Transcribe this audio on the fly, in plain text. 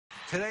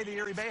Today, the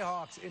Erie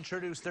BayHawks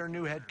introduced their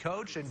new head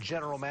coach and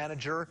general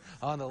manager.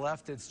 On the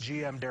left, it's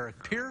GM Derek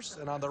Pierce,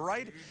 and on the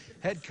right,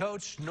 head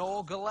coach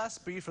Noel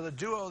Gillespie. For the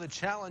duo, the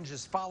challenge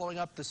is following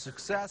up the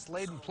success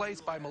laid in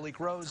place by Malik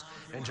Rose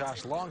and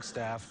Josh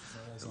Longstaff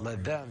that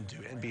led them to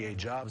NBA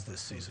jobs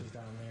this season.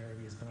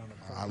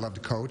 I love to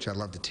coach, I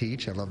love to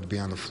teach, I love to be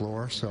on the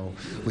floor. So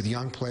with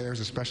young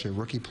players, especially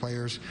rookie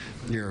players,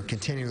 you're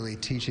continually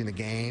teaching the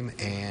game,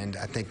 and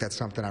I think that's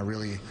something I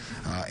really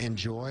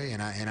enjoy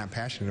and I'm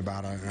passionate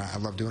about. I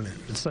love doing it.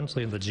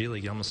 Essentially in the G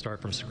League, you almost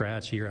start from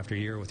scratch year after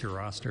year with your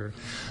roster.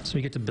 So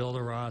you get to build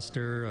a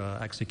roster,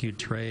 execute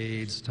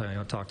trades,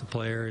 talk to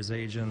players,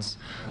 agents.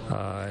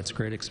 It's a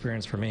great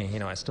experience for me.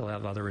 I still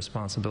have other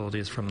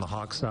responsibilities from the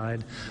Hawks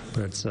side,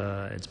 but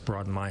it's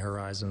broadened my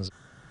horizons.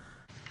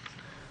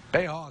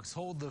 BayHawks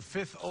hold the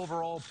 5th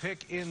overall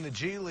pick in the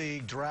G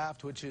League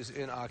draft, which is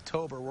in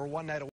October. We're one night away.